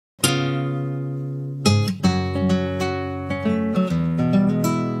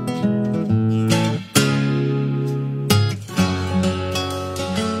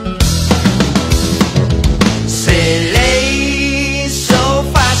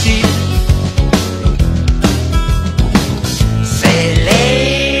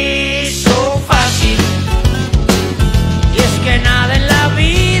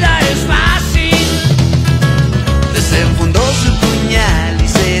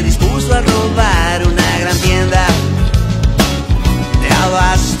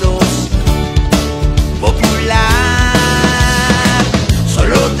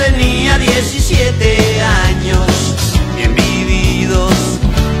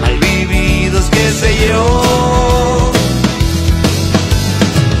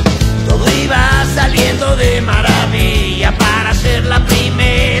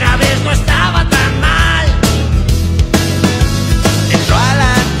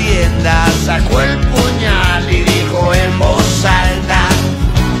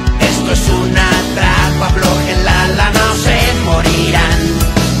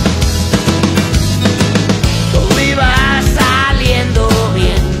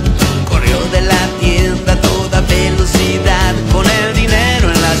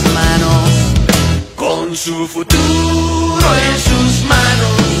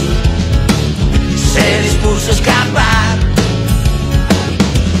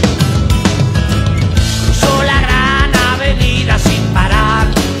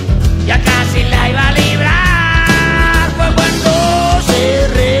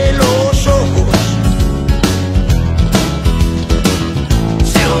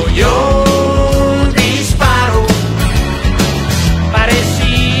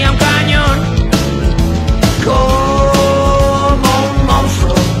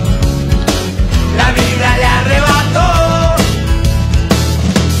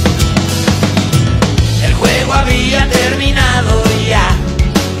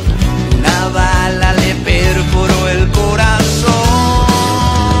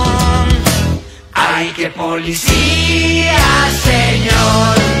policía,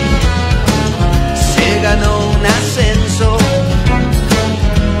 señor. Se ganó un ascenso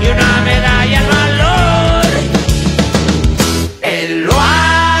y una medalla al valor. Él lo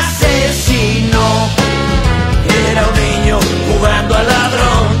asesinó. Era un niño jugando al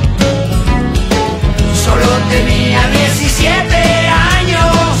ladrón. Solo tenía 17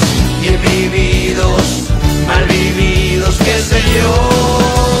 años. Bien vividos, mal vividos, qué sé yo.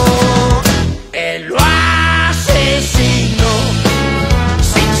 Él lo asesinó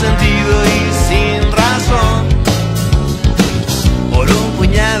sin sentido y sin razón. Por un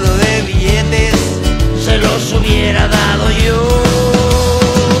puñado de billetes se los hubiera dado yo.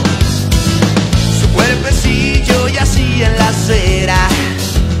 Su cuerpecillo yacía en la acera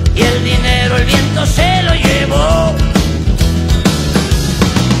y el dinero el viento se lo llevó.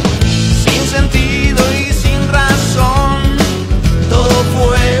 Sin sentido y sin razón, todo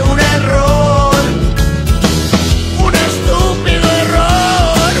fue un error, un estúpido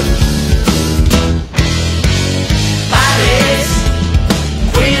error. Padres,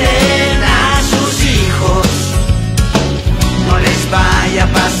 cuiden a sus hijos, no les vaya a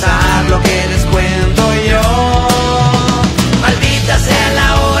pasar lo que les cuento yo. Maldita sea la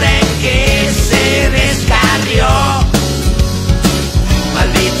hora en que se descarrió.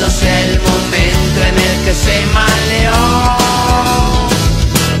 Maldito sea el momento en el que se maleó.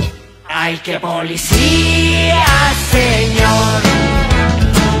 Ay, qué policía, señor.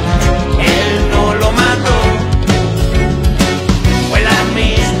 Él no lo mató. Fue la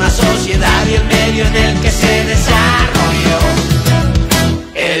misma sociedad y el medio en el que se desarrolló.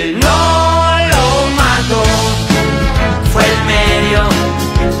 Él no lo mató. Fue el medio,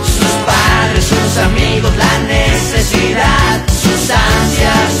 sus padres, sus amigos, la necesidad, sus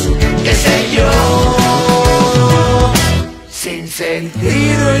ansias, qué sé yo. Sin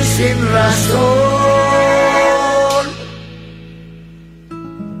sentido y sin razón.